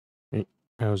Hey,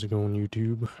 how's it going,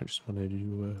 YouTube? I just wanted to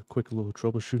do a quick little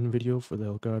troubleshooting video for the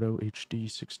Elgato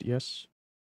HD60s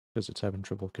because it's having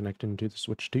trouble connecting to the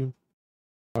Switch 2.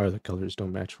 Or the colors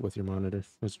don't match with your monitor,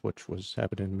 is what was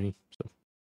happening to me. So,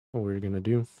 what we're going to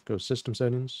do, go System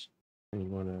Settings, and you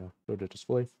want to go to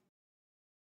Display.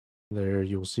 There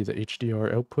you will see the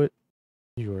HDR output.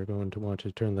 You are going to want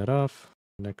to turn that off.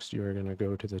 Next, you are going to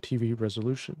go to the TV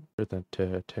resolution, turn that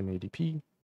to 1080p.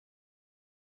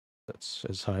 That's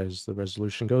as high as the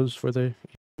resolution goes for the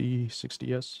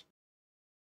HD60s.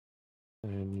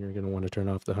 And you're going to want to turn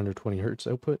off the 120 hertz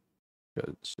output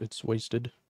because it's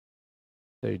wasted.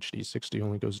 The HD60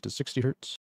 only goes to 60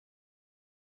 hertz.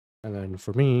 And then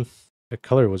for me, the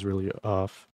color was really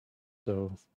off.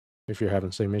 So if you're having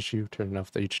the same issue, turning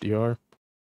off the HDR,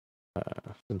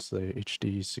 since the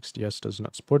HD60s does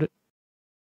not support it.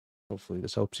 Hopefully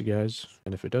this helps you guys.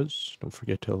 And if it does, don't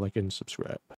forget to like and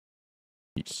subscribe.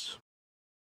 Peace.